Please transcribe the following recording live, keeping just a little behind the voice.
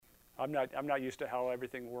I'm not used to how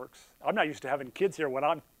everything works. I'm not used to having kids here when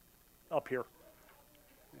I'm up here.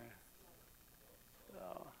 Yeah.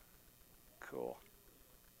 Cool.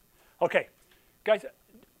 Okay, guys,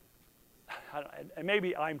 and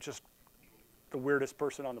maybe I'm just the weirdest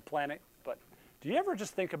person on the planet, but do you ever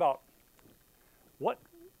just think about what's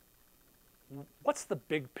the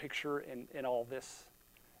big picture in all this?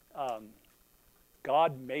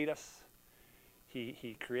 God made us.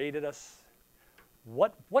 He created us.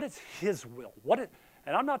 What is His will?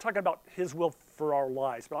 And I'm not talking about His will for our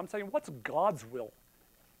lives, but I'm saying what's God's will?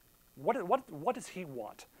 What does He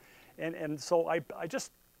want? And so I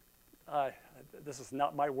just this is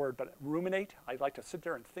not my word, but ruminate. I like to sit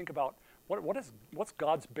there and think about what's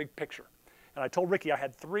God's big picture. And I told Ricky I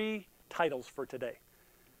had 3 titles for today: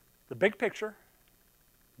 the big picture,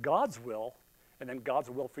 God's will, and then God's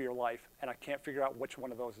will for your life. And I can't figure out which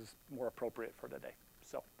one of those is more appropriate for today.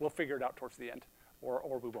 So we'll figure it out towards the end,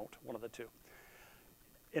 or we won't, one of the two.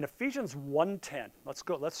 In Ephesians 1:10,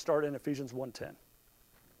 let's start in Ephesians 1:10.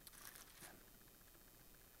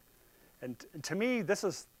 And to me, this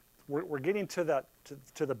is, we're getting to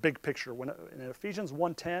the big picture. When in Ephesians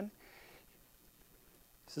 1:10, it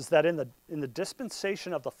says that in the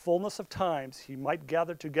dispensation of the fullness of times, He might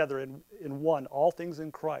gather together in one all things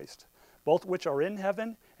in Christ, both which are in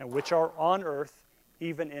heaven and which are on earth,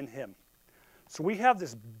 even in Him. So we have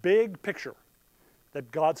this big picture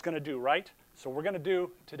that God's going to do, right? So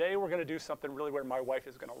today we're going to do something really weird. My wife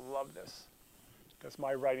is going to love this because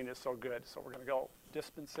my writing is so good. So we're going to go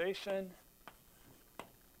dispensation,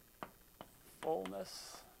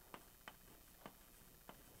 fullness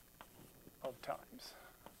of times.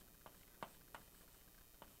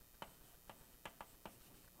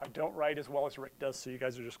 I don't write as well as Rick does, so you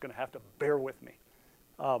guys are just going to have to bear with me.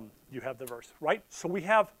 You have the verse, right? So we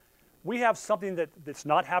have something that's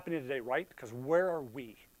not happening today, right? Because where are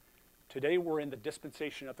we? Today we're in the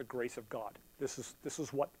dispensation of the grace of God. This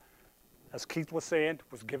is what, as Keith was saying,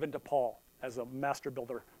 was given to Paul as a master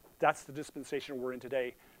builder. That's the dispensation we're in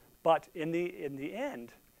today. But in the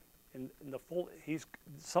end, in the full,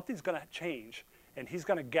 something's going to change, and He's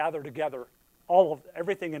going to gather together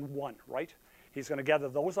everything in one, right? He's going to gather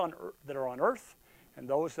those on earth, that are on earth, and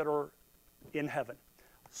those that are in heaven.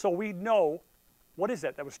 So we know, what is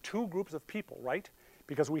that? That was 2 groups of people, right?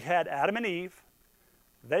 Because we had Adam and Eve.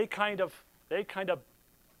 They kind of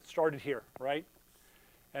started here, right?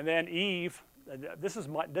 And then Eve. This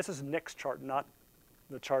is Nick's chart, not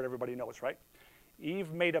the chart everybody knows, right?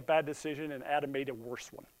 Eve made a bad decision, and Adam made a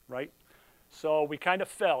worse one, right? So we kind of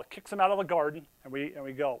fell. It kicks them out of the garden, and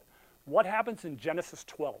we go. What happens in Genesis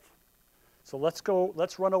 12? So let's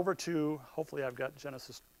run over to, hopefully I've got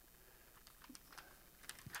Genesis.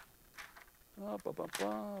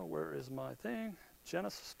 Where is my thing?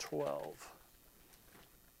 Genesis 12.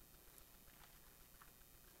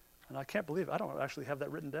 And I can't believe I don't actually have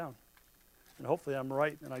that written down. And hopefully I'm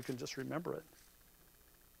right and I can just remember it.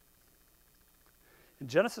 In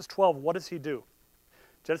Genesis 12, what does He do?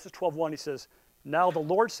 Genesis 12:1, He says, "Now the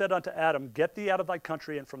Lord said unto Adam, Get thee out of thy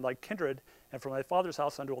country and from thy kindred and from thy father's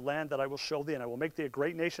house unto a land that I will show thee, and I will make thee a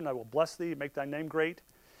great nation. I will bless thee, make thy name great,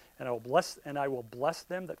 and I will bless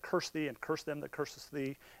them that curse thee, and curse them that curseth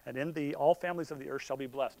thee, and in thee all families of the earth shall be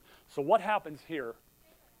blessed." So what happens here?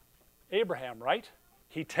 Abraham, right?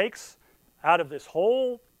 He takes out of the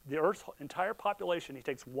earth's entire population, He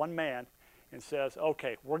takes one man and says,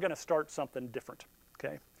 okay, we're going to start something different,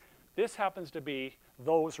 okay? This happens to be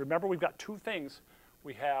those, remember we've got 2 things.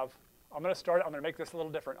 We have, I'm going to make this a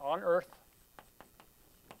little different. On earth,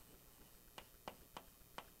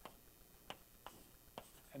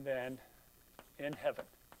 and then in heaven.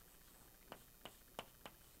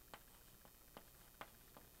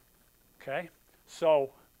 Okay,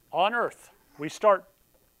 so on earth, we start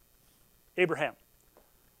Abraham.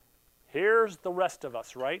 Here's the rest of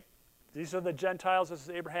us, right? These are the Gentiles, this is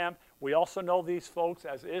Abraham. We also know these folks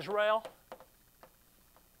as Israel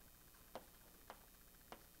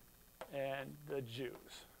and the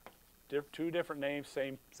Jews. 2 different names,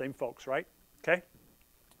 same folks, right? Okay?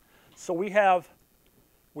 So we have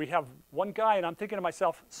one guy, and I'm thinking to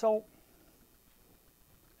myself, so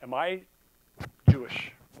am I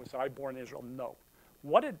Jewish? Was I born in Israel? No.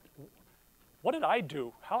 What did I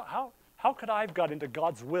do? How could I have got into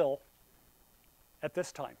God's will at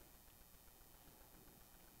this time?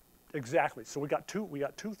 Exactly. So we got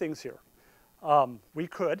two things here. We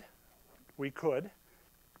could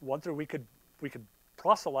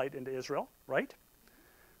proselyte into Israel, right?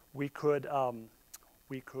 We could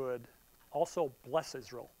also bless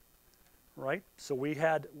Israel, right? So we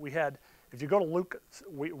had. If you go to Luke,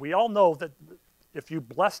 we all know that if you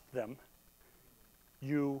blessed them,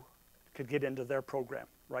 you could get into their program,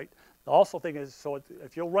 right? The also thing is, so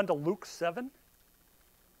if you'll run to Luke 7,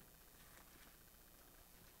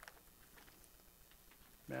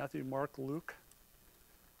 Matthew, Mark, Luke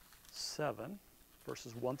 7,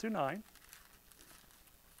 verses 1 through 9.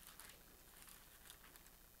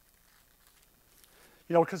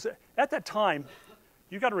 You know, because at that time,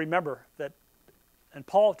 you got to remember that, and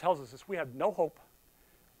Paul tells us this, we have no hope.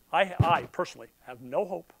 I personally have no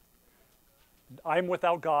hope. I'm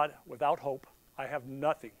without God, without hope. I have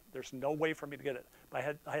nothing. There's no way for me to get it.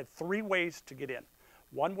 But I had three ways to get in.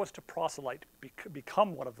 One was to proselyte,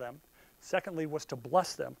 become one of them. Secondly was to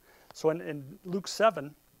bless them. So in Luke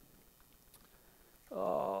 7,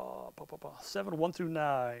 7, 1 through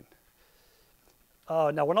 9.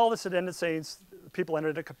 Now when all this had ended, saying, people entered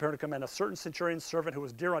into Capernaum, and a certain centurion's servant who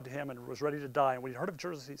was dear unto him and was ready to die. And when he heard of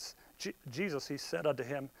Jesus, he said unto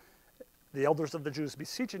him, the elders of the Jews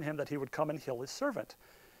beseeching him that he would come and heal his servant.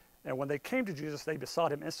 And when they came to Jesus, they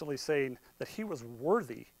besought him instantly, saying that he was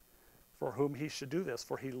worthy for whom he should do this,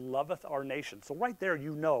 for he loveth our nation. So right there,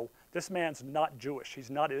 you know, this man's not Jewish. He's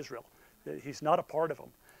not Israel. He's not a part of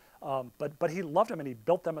them. But he loved them, and he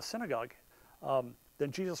built them a synagogue.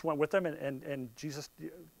 Then Jesus went with them, and Jesus,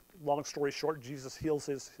 long story short, Jesus heals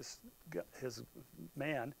his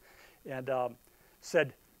man, and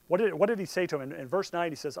said, what did he say to him? In verse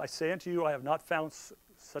 9, he says, I say unto you, I have not found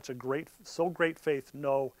so great faith,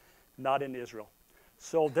 no, not in Israel.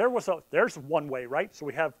 So there's one way, right? So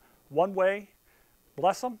we have one way,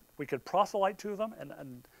 bless them. We could proselyte to them,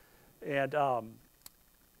 and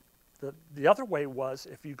the other way was,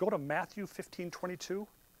 if you go to Matthew 15:22,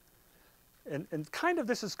 and kind of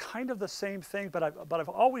this is kind of the same thing, but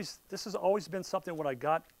this has always been something when I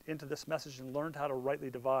got into this message and learned how to rightly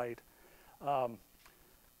divide.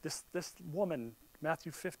 This woman,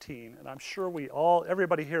 Matthew 15, and I'm sure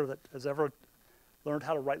everybody here that has ever learned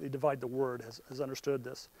how to rightly divide the word has understood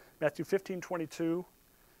this. Matthew 15:22.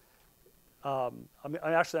 I'll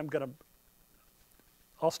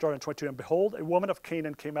start in 22. And behold, a woman of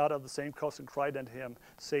Canaan came out of the same coast and cried unto him,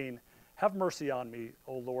 saying, have mercy on me,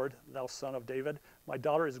 O Lord, thou son of David. My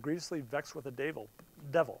daughter is grievously vexed with a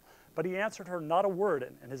devil. But he answered her not a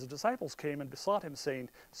word. And his disciples came and besought him, saying,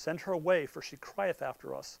 send her away, for she crieth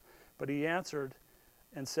after us. But he answered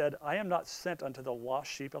and said, I am not sent unto the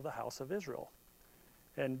lost sheep of the house of Israel.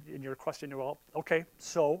 And in your question, well, okay,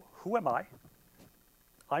 so who am I?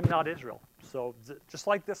 I'm not Israel. So just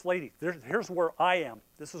like this lady, here's where I am.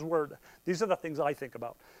 These are the things I think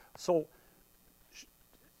about. So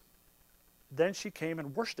then she came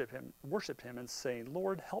and worshipped him and saying,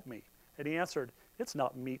 Lord, help me. And he answered, it's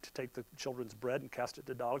not meet to take the children's bread and cast it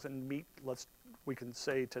to dogs. And meat, we can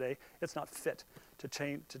say today, it's not fit to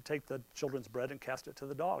take the children's bread and cast it to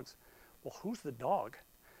the dogs. Well, who's the dog?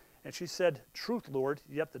 And she said, truth, Lord,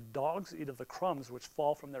 yet the dogs eat of the crumbs which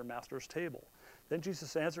fall from their master's table. Then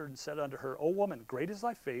Jesus answered and said unto her, O woman, great is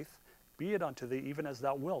thy faith, be it unto thee even as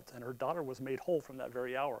thou wilt. And her daughter was made whole from that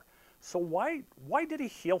very hour. So why did he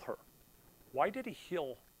heal her? Why did he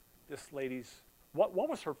heal this lady's, what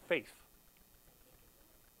was her faith?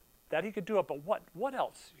 That he could do it, but what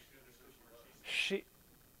else?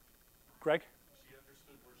 Greg? She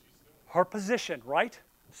understood where she stood. Her position, right?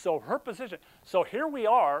 So her position. So here we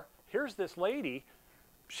are, here's this lady,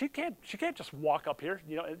 she can't just walk up here,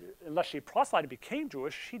 you know, unless she proselyted and became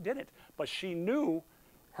Jewish, she didn't. But she knew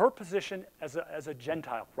her position as a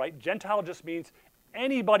Gentile, right? Gentile just means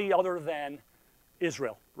anybody other than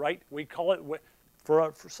Israel, right? We call it,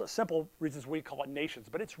 for simple reasons, we call it nations,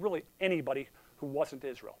 but it's really anybody who wasn't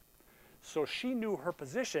Israel. So she knew her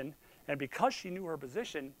position, and because she knew her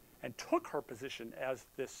position and took her position as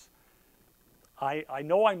this, I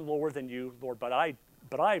know I'm lower than you, Lord, but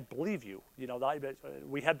I believe you. You know,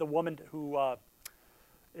 we had the woman who,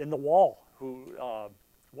 in the wall, who,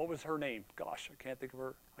 what was her name? Gosh, I can't think of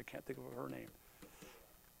her name.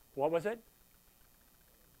 What was it?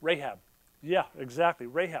 Rahab. Yeah, exactly,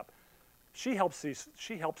 Rahab. She helps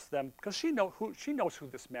them because she knows who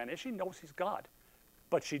this man is. She knows he's God,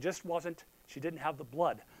 but she didn't have the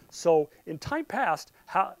blood. So in time past,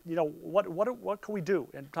 what can we do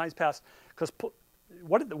in times past? Because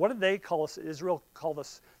what did they call us? Israel called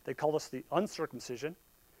us. They called us the uncircumcision.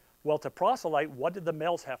 Well, to proselyte, what did the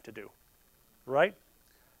males have to do? Right?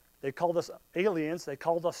 They called us aliens. They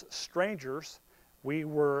called us strangers.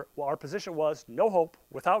 Our position was no hope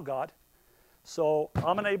without God. So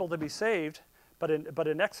I'm unable to be saved. But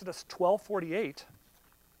in Exodus 12:48,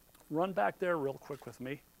 run back there real quick with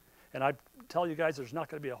me. And I tell you guys, there's not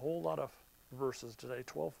going to be a whole lot of verses today.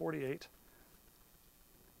 12:48.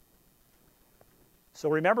 So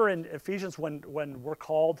remember in Ephesians when we're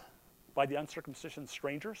called by the uncircumcision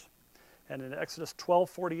strangers? And in Exodus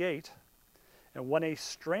 12:48, and when a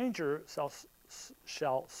stranger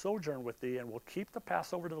shall sojourn with thee and will keep the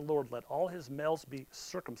Passover to the Lord, let all his males be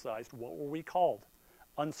circumcised. What were we called?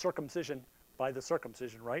 Uncircumcision by the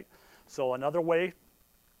circumcision, right? So another way,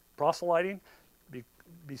 proselyting,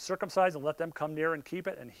 be circumcised and let them come near and keep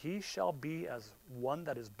it, and he shall be as one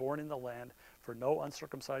that is born in the land, for no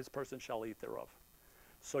uncircumcised person shall eat thereof.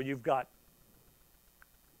 So you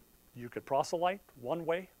could proselyte one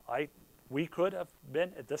way. We could have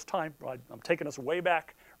been at this time. I'm taking us way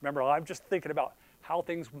back. Remember, I'm just thinking about how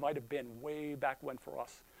things might have been way back when for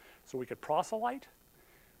us. So we could proselyte.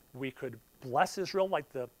 We could bless Israel like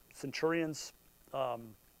the centurion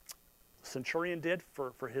did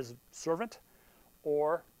for his servant,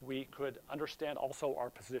 or we could understand also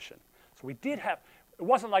our position. So we did have, it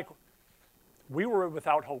wasn't like we were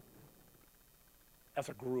without hope as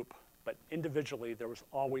a group, but individually there was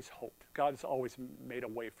always hope. God has always made a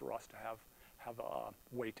way for us to have a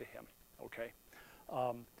way to him, okay?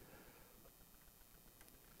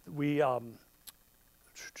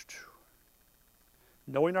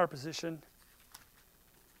 Knowing our position.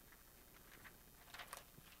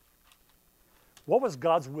 What was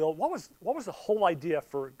God's will? What was the whole idea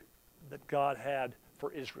that God had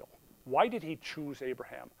for Israel? Why did he choose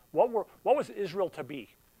Abraham? What was Israel to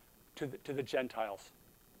be to the Gentiles?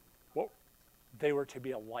 They were to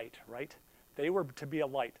be a light, right? They were to be a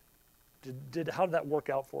light. How did that work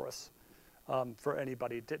out for us? For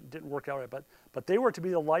anybody, it didn't work out right, but they were to be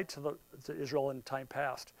the light to Israel in time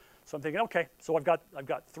past. So I'm thinking, okay, so I've got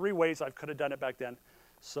three ways I could have done it back then.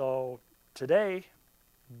 So today,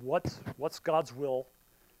 what's God's will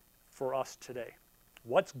for us today?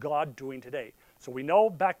 What's God doing today? So we know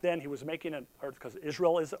back then he was making an earth, because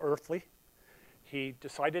Israel is earthly. He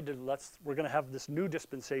decided we're going to have this new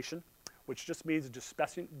dispensation, which just means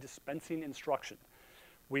dispensing instruction.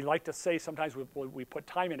 We like to say sometimes we put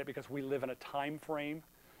time in it because we live in a time frame,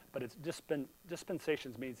 but it's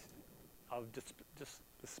dispensations means of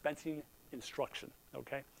dispensing instruction,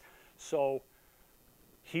 okay? So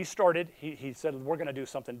he said, we're going to do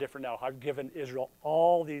something different now. I've given Israel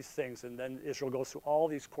all these things, and then Israel goes through all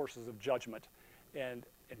these courses of judgment and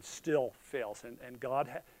still fails. And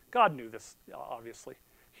God knew this, obviously.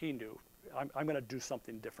 He knew, I'm going to do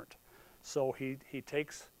something different. So he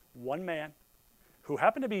takes one man who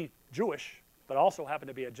happened to be Jewish, but also happened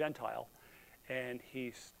to be a Gentile, and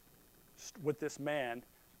with this man,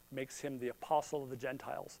 makes him the apostle of the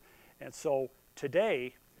Gentiles. And so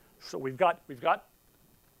today, we've got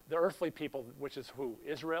the earthly people, which is who?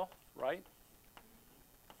 Israel, right?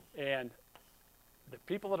 And the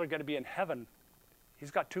people that are going to be in heaven,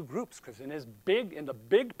 he's got two groups, because in the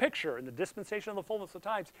big picture, in the dispensation of the fullness of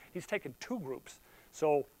times, he's taken two groups.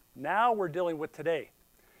 So now we're dealing with today.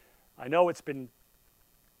 I know it's been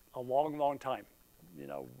a long, long time. You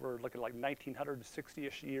know, we're looking like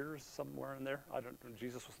 1960-ish years, somewhere in there. I don't know,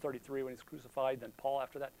 Jesus was 33 when he was crucified, then Paul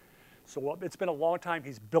after that. So it's been a long time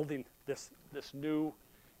he's building this new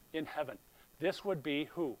in heaven. This would be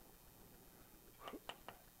who?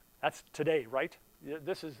 That's today, right?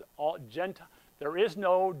 This is all Gentile. There is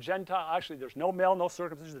no Gentile. Actually, there's no male, no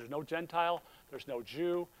circumcision. There's no Gentile. There's no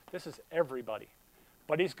Jew. This is everybody.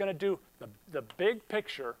 But he's going to do the big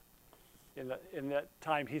picture in that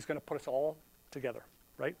time. He's going to put us all together,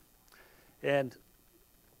 right? And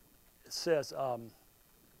it says,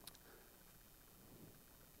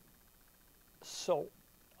 so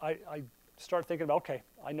I started thinking about, okay,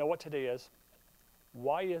 I know what today is.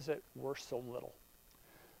 Why is it we're so little?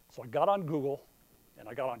 So I got on Google, and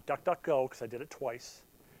I got on DuckDuckGo, because I did it twice,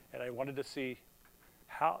 and I wanted to see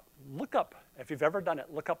look up, if you've ever done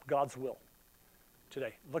it, look up God's will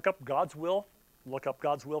today. Look up God's will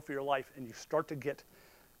for your life, and you start to get,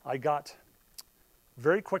 I got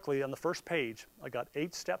very quickly on the first page, I got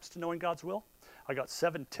 8 steps to knowing God's will. I got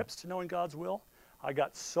 7 tips to knowing God's will. I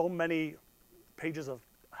got so many pages of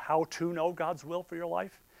how to know God's will for your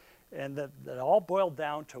life. And that all boiled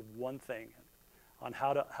down to one thing, on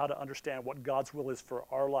how to understand what God's will is for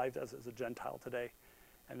our lives as a Gentile today.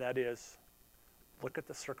 And that is, look at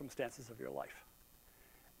the circumstances of your life.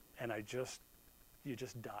 And you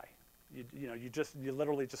just die. You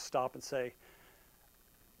literally just stop and say,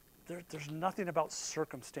 there's nothing about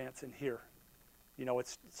circumstance in here. You know,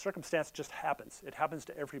 circumstance just happens. It happens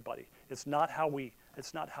to everybody. It's not how we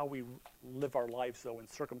live our lives, though, in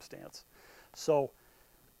circumstance. So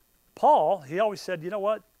Paul, he always said, you know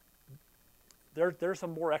what? There's a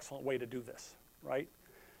more excellent way to do this, right?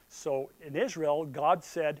 So in Israel, God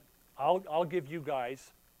said, I'll give you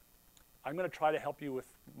guys, I'm going to try to help you with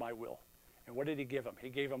my will. And what did he give them? He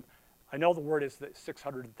gave them, I know the word is the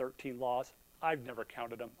 613 laws. I've never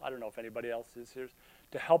counted them. I don't know if anybody else is here,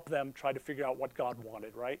 to help them try to figure out what God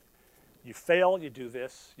wanted, right? You fail, you do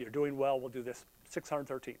this. You're doing well, we'll do this.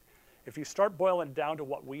 613. If you start boiling it down to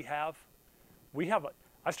what we have,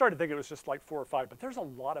 I started thinking it was just like 4 or 5, but there's a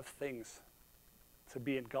lot of things to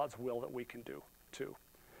be in God's will that we can do too.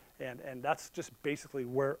 And that's just basically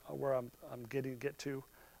where I'm get to.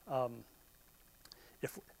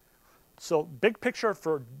 So big picture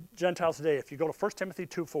for Gentiles today, if you go to 1 Timothy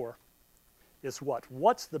 2:4, is what?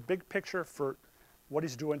 What's the big picture for what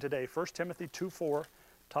he's doing today? 1 Timothy 2:4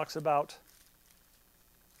 talks about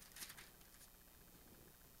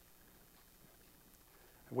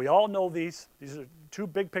we all know these are two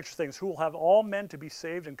big picture things. Who will have all men to be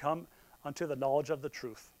saved and come unto the knowledge of the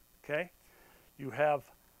truth. Okay? You have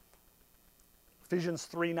Ephesians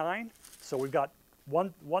 3:9. So we've got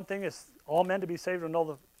one thing is all men to be saved and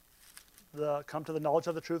know come to the knowledge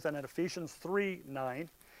of the truth. And in Ephesians 3:9,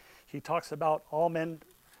 he talks about all men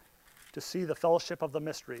to see the fellowship of the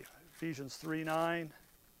mystery. Ephesians 3:9.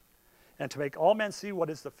 And to make all men see what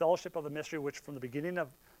is the fellowship of the mystery, which from the beginning of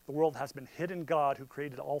the world has been hid in God, who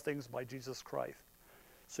created all things by Jesus Christ.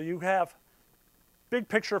 So you have big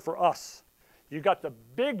picture for us. You got the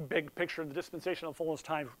big picture of the dispensation of fullness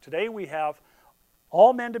time. Today we have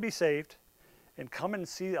all men to be saved and come and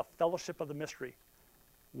see a fellowship of the mystery.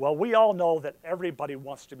 Well, we all know that everybody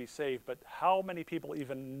wants to be saved, but how many people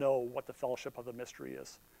even know what the fellowship of the mystery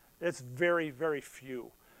is? It's very, very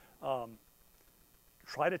few.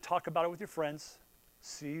 Try to talk about it with your friends.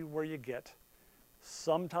 See where you get.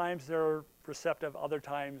 Sometimes they're receptive. Other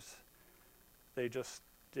times they just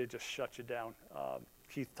shut you down.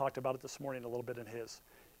 Keith talked about it this morning a little bit in his.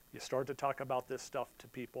 You start to talk about this stuff to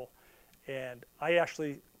people, and I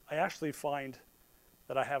actually find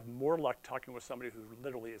that I have more luck talking with somebody who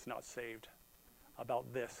literally is not saved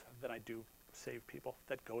about this than I do saved people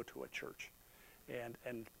that go to a church.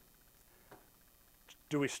 And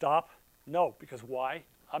do we stop? No, because why?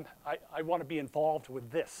 I want to be involved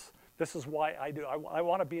with this. This is why I do. I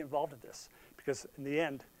want to be involved in this because in the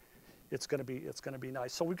end, it's going to be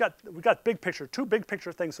nice. So we've got big picture, two big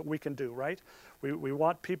picture things that we can do, right? We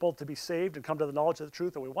want people to be saved and come to the knowledge of the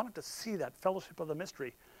truth, and we want them to see that fellowship of the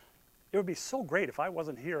mystery. It would be so great if I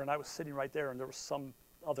wasn't here and I was sitting right there and there was some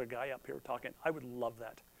other guy up here talking. I would love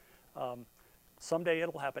that. Someday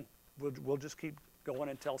it'll happen. We'll just keep going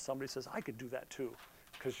until somebody says, I could do that too,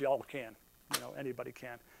 because y'all can. Anybody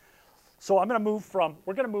can. So we're going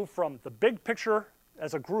to move from the big picture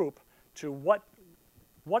as a group to what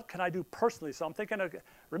can I do personally? So I'm thinking,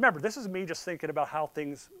 remember, this is me just thinking about how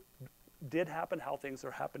things did happen, how things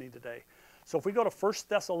are happening today. So if we go to 1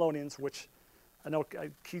 Thessalonians, which I know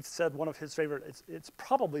Keith said one of his favorite, it's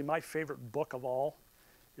probably my favorite book of all,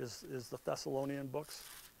 is the Thessalonian books.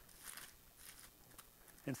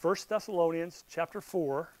 In 1 Thessalonians chapter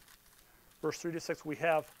 4, verse 3 to 6, we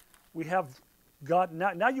have God.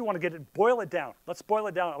 Now you want to boil it down. Let's boil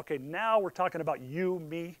it down. Okay, now we're talking about you,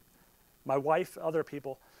 me, my wife, other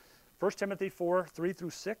people. 1 Timothy 4, 3 through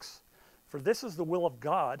 6. For this is the will of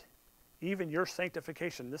God, even your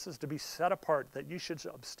sanctification. This is to be set apart, that you should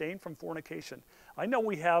abstain from fornication. I know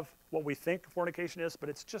we have what we think fornication is, but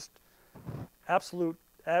it's just absolute,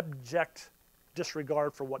 abject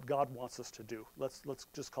disregard for what God wants us to do. Let's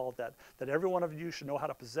just call it that. That every one of you should know how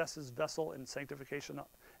to possess his vessel in sanctification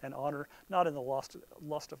and honor, not in the lust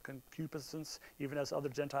of concupiscence, even as other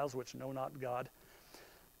Gentiles which know not God.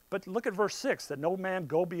 But look at verse 6, that no man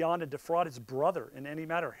go beyond and defraud his brother in any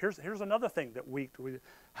matter. Here's another thing that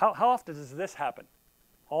how often does this happen?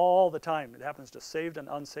 All the time. It happens to saved and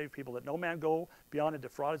unsaved people, that no man go beyond and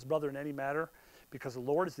defraud his brother in any matter, because the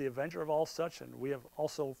Lord is the avenger of all such, and we have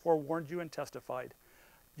also forewarned you and testified.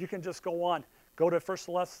 You can just go on. Go to 1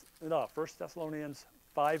 Thessalonians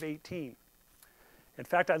 5:18. In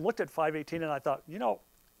fact, I looked at 5:18 and I thought,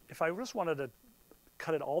 if I just wanted to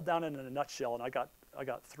cut it all down in a nutshell, and I got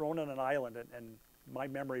thrown on an island, and my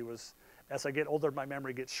memory was, as I get older, my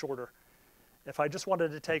memory gets shorter. If I just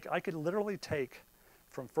wanted to I could literally take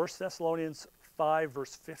from 1 Thessalonians 5,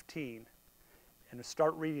 verse 15, and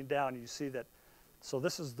start reading down, and you see that, so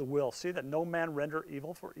this is the will. See that no man render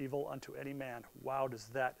evil for evil unto any man. Wow, is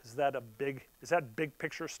that big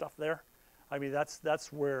picture stuff there? I mean,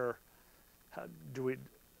 that's where, I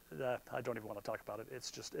don't even want to talk about it.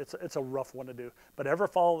 It's a rough one to do. But ever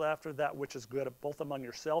follow after that which is good, both among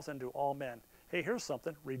yourselves and to all men. Hey, here's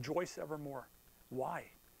something. Rejoice evermore. Why?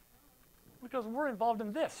 Because we're involved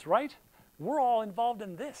in this, right? We're all involved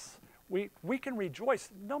in this. We can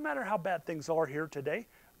rejoice no matter how bad things are here today.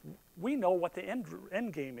 We know what the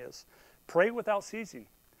end game is. Pray without ceasing.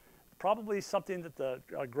 Probably something that the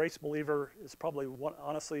grace believer is probably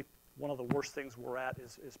honestly one of the worst things we're at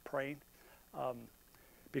is praying,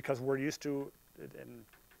 because we're used to, and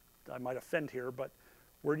I might offend here, but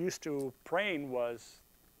we're used to praying was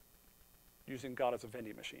using God as a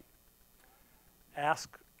vending machine.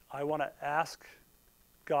 I want to ask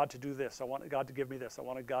God to do this. I want God to give me this. I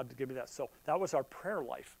want God to give me that. So that was our prayer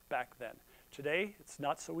life back then. Today, it's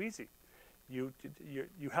not so easy. You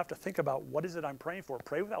have to think about, what is it I'm praying for?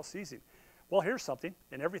 Pray without ceasing. Well, here's something.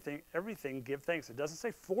 In everything give thanks. It doesn't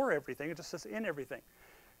say for everything. It just says in everything.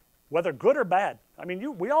 Whether good or bad. I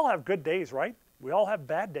mean, we all have good days, right? We all have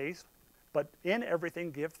bad days. But in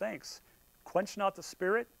everything give thanks. Quench not the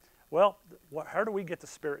spirit. Well, how do we get the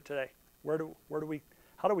spirit today?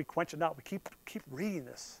 How do we quench it not? We keep reading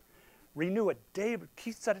this. Renew it day.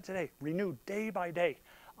 Keith said it today. Renew day by day.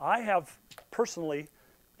 I have personally,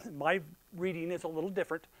 my reading is a little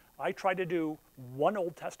different. I try to do one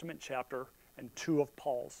Old Testament chapter and 2 of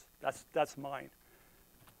Paul's. That's mine.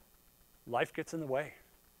 Life gets in the way.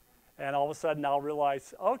 And all of a sudden I'll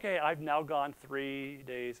realize, okay, I've now gone 3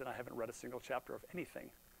 days and I haven't read a single chapter of anything.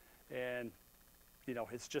 And,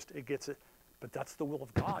 it's just, it gets it. But that's the will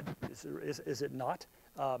of God, is it not?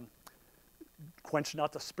 Quench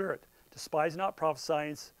not the spirit. Despise not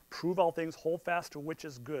prophesying. Prove all things. Hold fast to which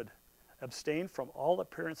is good. Abstain from all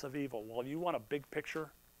appearance of evil. Well, you want a big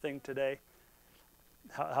picture thing today?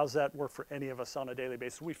 How's that work for any of us on a daily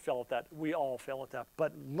basis? We fail at that. We all fail at that.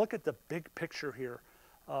 But look at the big picture here.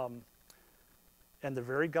 And the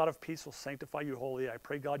very God of peace will sanctify you wholly. I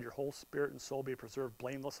pray, God, your whole spirit and soul be preserved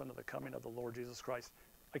blameless unto the coming of the Lord Jesus Christ.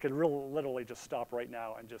 I could literally just stop right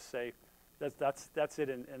now and just say, that's it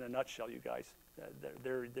in a nutshell, you guys.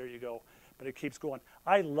 There you go. But it keeps going.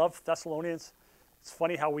 I love Thessalonians. It's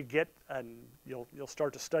funny how we get, and you'll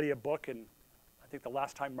start to study a book, and I think the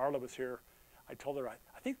last time Marla was here, I told her, I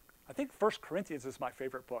think 1 Corinthians is my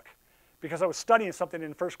favorite book, because I was studying something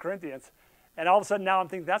in 1 Corinthians, and all of a sudden now I'm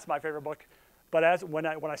thinking that's my favorite book. But when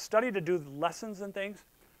I study to do lessons and things,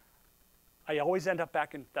 I always end up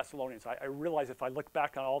back in Thessalonians. I realize if I look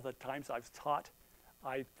back on all the times I've taught,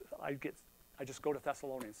 I just go to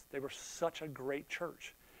Thessalonians. They were such a great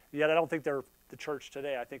church. Yet I don't think they're the church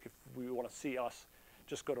today. I think if we want to see us,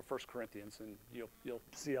 just go to 1 Corinthians and you'll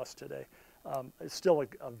see us today. It's still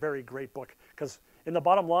a very great book, because in the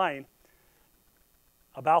bottom line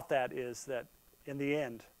about that is that in the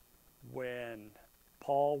end, when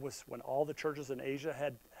all the churches in Asia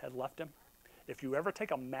had left him, if you ever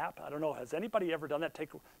take a map, I don't know, has anybody ever done that?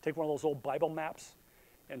 Take one of those old Bible maps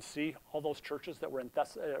and see all those churches that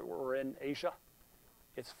were in Asia.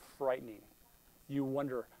 It's frightening. You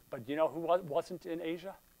wonder, but you know who wasn't in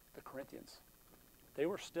Asia? The Corinthians. They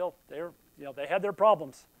had their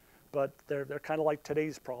problems, but they're kind of like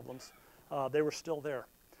today's problems. They were still there.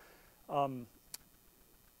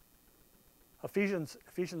 Ephesians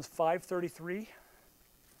 5:33.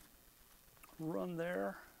 Run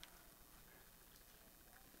there.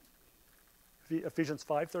 Ephesians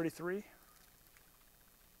 5:33.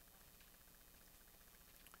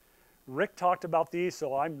 Rick talked about these,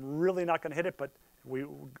 so I'm really not going to hit it, but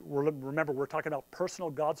remember, we're talking about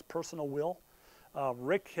God's personal will.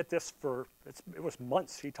 Rick hit this it was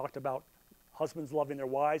months. He talked about husbands loving their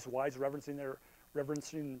wives, wives reverencing their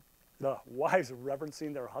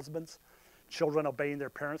husbands, children obeying their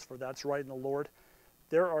parents, for that's right in the Lord.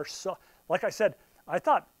 There are like I said, I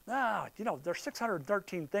thought, there's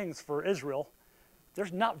 613 things for Israel.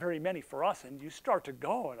 There's not very many for us, and you start to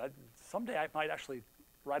go, and someday I might actually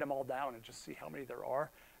write them all down and just see how many there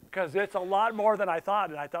are, because it's a lot more than I thought,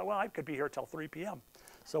 and I thought, well, I could be here till 3 p.m.,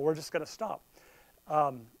 so we're just going to stop.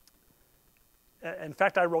 In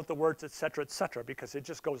fact, I wrote the words, et cetera, because it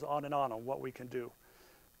just goes on what we can do.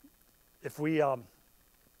 If we,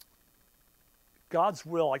 God's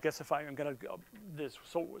will, I guess if I'm going to go this,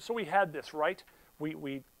 so we had this, right?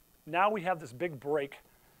 Now we have this big break.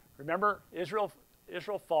 Remember, Israel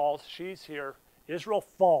falls, she's here. Israel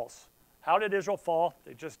falls. How did Israel fall?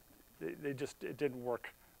 It didn't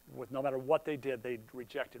work. No matter what they did, they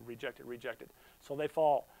rejected. So they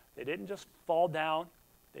fall. They didn't just fall down.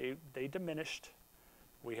 They diminished.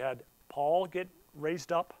 We had Paul get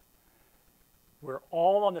raised up. We're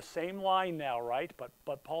all on the same line now, right?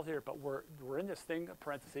 But Paul's here. But we're in this thing,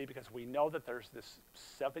 parenthesis, because we know that there's this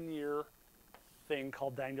 7-year thing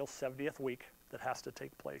called Daniel's 70th week that has to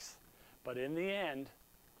take place. But in the end,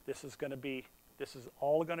 this is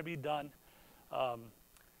all going to be done.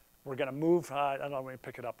 We're going to move. I don't know. Let me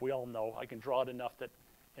pick it up. We all know. I can draw it enough that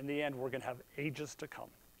in the end, we're going to have ages to come.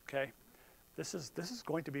 Okay, this is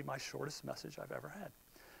going to be my shortest message I've ever had.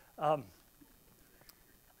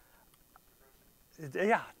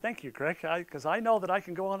 Yeah, thank you, Greg. Because I know that I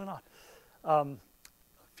can go on and on.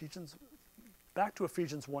 Back to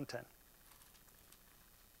Ephesians 1:10.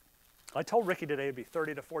 I told Ricky today it'd be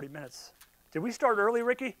 30 to 40 minutes. Did we start early,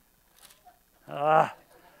 Ricky?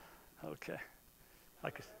 Okay.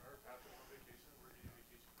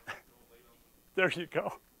 There you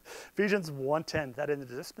go. Ephesians 1:10, that in the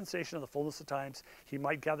dispensation of the fullness of times, he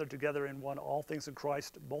might gather together in one all things in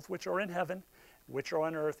Christ, both which are in heaven, which are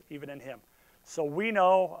on earth, even in him. So we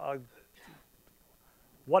know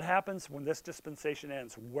what happens when this dispensation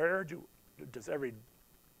ends. Where does every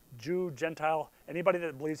Jew, Gentile, anybody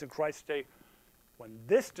that believes in Christ today, when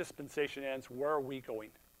this dispensation ends, where are we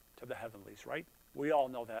going? To the heavenlies, right? We all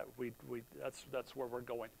know that. That's where we're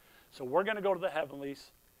going. So we're going to go to the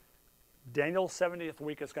heavenlies. Daniel's 70th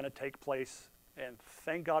week is going to take place, and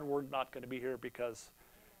thank God we're not going to be here because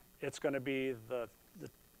it's going to be the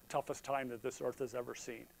toughest time that this earth has ever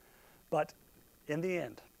seen. But in the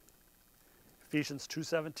end, Ephesians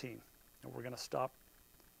 2:17, and we're going to stop.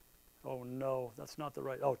 Oh no, that's not the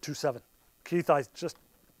right. Oh, 2:7. Keith, I just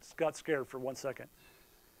got scared for 1 second.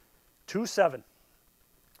 2:7.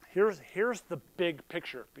 Here's the big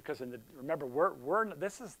picture, because remember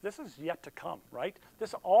this is yet to come, right?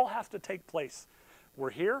 This all has to take place. We're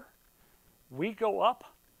here, we go up,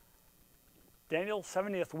 Daniel's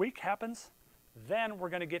 70th week happens, then we're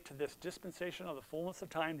going to get to this dispensation of the fullness of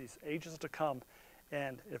time, these ages to come,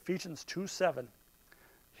 and Ephesians 2:7.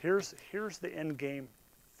 Here's the end game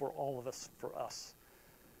for all of us, for us,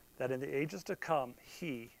 that in the ages to come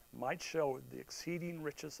he might show the exceeding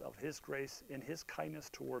riches of his grace in his kindness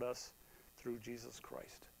toward us through Jesus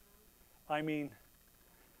Christ. I mean,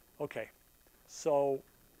 okay, so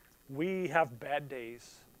we have bad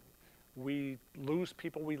days. We lose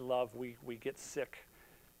people we love. We get sick.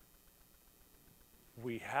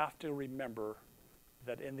 We have to remember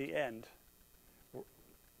that in the end,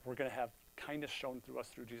 we're going to have kindness shown through us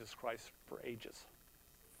through Jesus Christ for ages,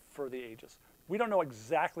 for the ages. We don't know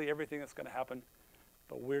exactly everything that's going to happen,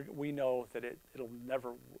 but we know that it'll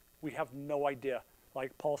never, we have no idea.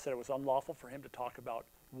 Like Paul said, it was unlawful for him to talk about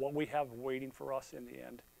what we have waiting for us in the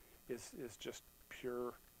end is just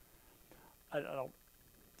pure. I don't know.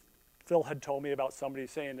 Phil had told me about somebody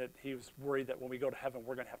saying that he was worried that when we go to heaven,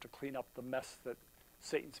 we're going to have to clean up the mess that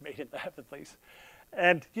Satan's made in the heavenlies.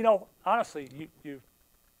 And, you know, honestly,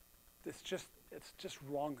 it's just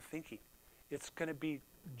wrong thinking. It's going to be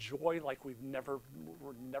joy like we've never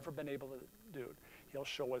been able to do. He'll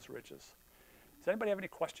show us riches. Does anybody have any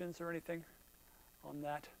questions or anything on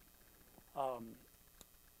that?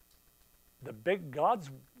 The big God's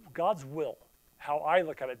will, how I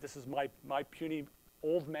look at it, this is my puny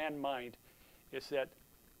old man mind, is that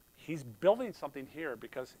he's building something here,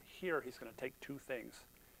 because here he's going to take two things,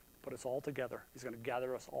 put us all together. He's going to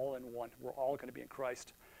gather us all in one. We're all going to be in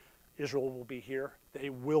Christ. Israel will be here. They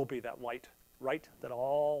will be that light, right? That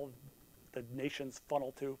all the nations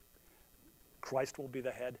funnel to. Christ will be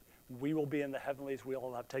the head. We will be in the heavenlies. We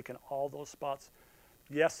all have taken all those spots.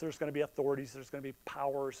 Yes, there's going to be authorities. There's going to be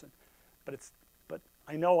powers. But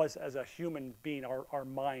I know as a human being, our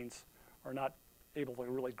minds are not able to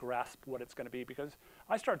really grasp what it's going to be, because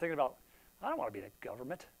I started thinking about, I don't want to be in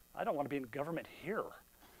government. I don't want to be in government here.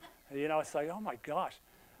 You know, it's like, oh my gosh.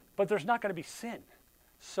 But there's not going to be sin.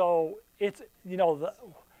 So it's, you know,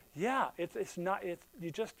 it's not,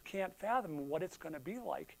 you just can't fathom what it's going to be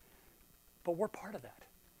like. But we're part of that.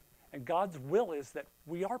 And God's will is that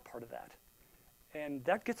we are part of that. And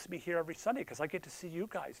that gets me here every Sunday, because I get to see you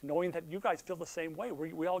guys, knowing that you guys feel the same way.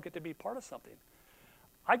 We all get to be part of something.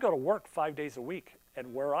 I go to work 5 days a week,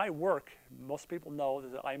 and where I work, most people know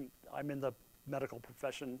that I'm in the medical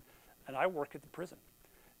profession, and I work at the prison.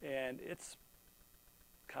 And it's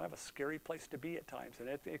kind of a scary place to be at times, and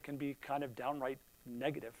it can be kind of downright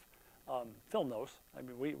negative. Phil knows. I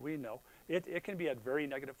mean, we know. It can be a very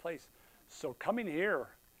negative place. So coming here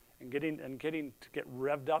and getting to get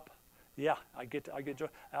revved up, yeah, I get joy.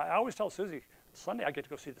 I always tell Susie, Sunday I get to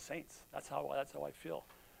go see the saints. That's how I feel.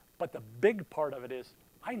 But the big part of it is,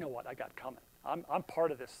 I know what I got coming. I'm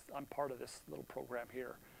part of this. I'm part of this little program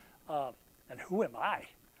here. And who am I?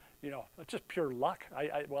 You know, it's just pure luck.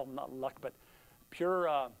 Well, not luck, but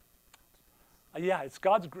pure. Yeah, it's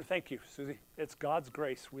God's. Thank you, Susie. It's God's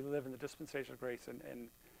grace. We live in the dispensation of grace, and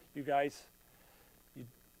you guys, you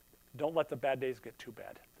don't let the bad days get too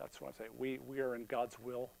bad. That's what I say. We are in God's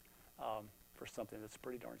will for something that's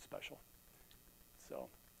pretty darn special. So,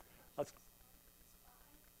 let's.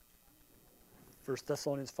 1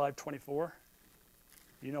 Thessalonians 5:24.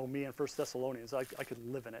 You know me in 1 Thessalonians. I could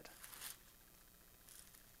live in it.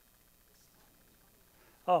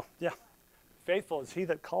 Oh, yeah. Faithful is he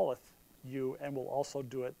that calleth you and will also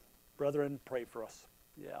do it. Brethren, pray for us.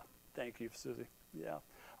 Yeah. Thank you, Susie. Yeah.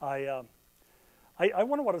 I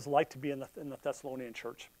wonder what it was like to be in the Thessalonian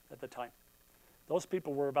church at the time. Those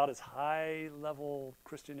people were about as high level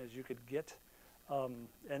Christian as you could get,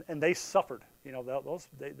 and they suffered. You know,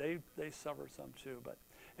 they suffered some too. But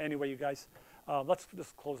anyway, you guys, let's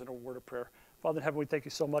just close in a word of prayer. Father in heaven, we thank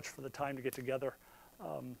you so much for the time to get together.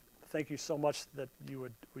 Thank you so much that you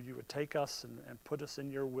would take us and put us in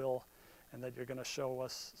your will, and that you're going to show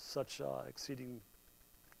us such exceeding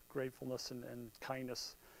gratefulness and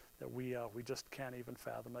kindness that we just can't even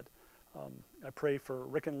fathom it. I pray for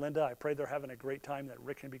Rick and Linda. I pray they're having a great time, that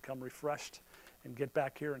Rick can become refreshed and get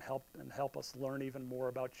back here and help us learn even more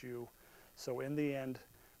about you. So in the end,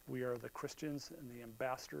 we are the Christians and the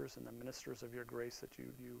ambassadors and the ministers of your grace that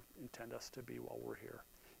you intend us to be while we're here.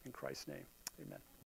 In Christ's name, amen.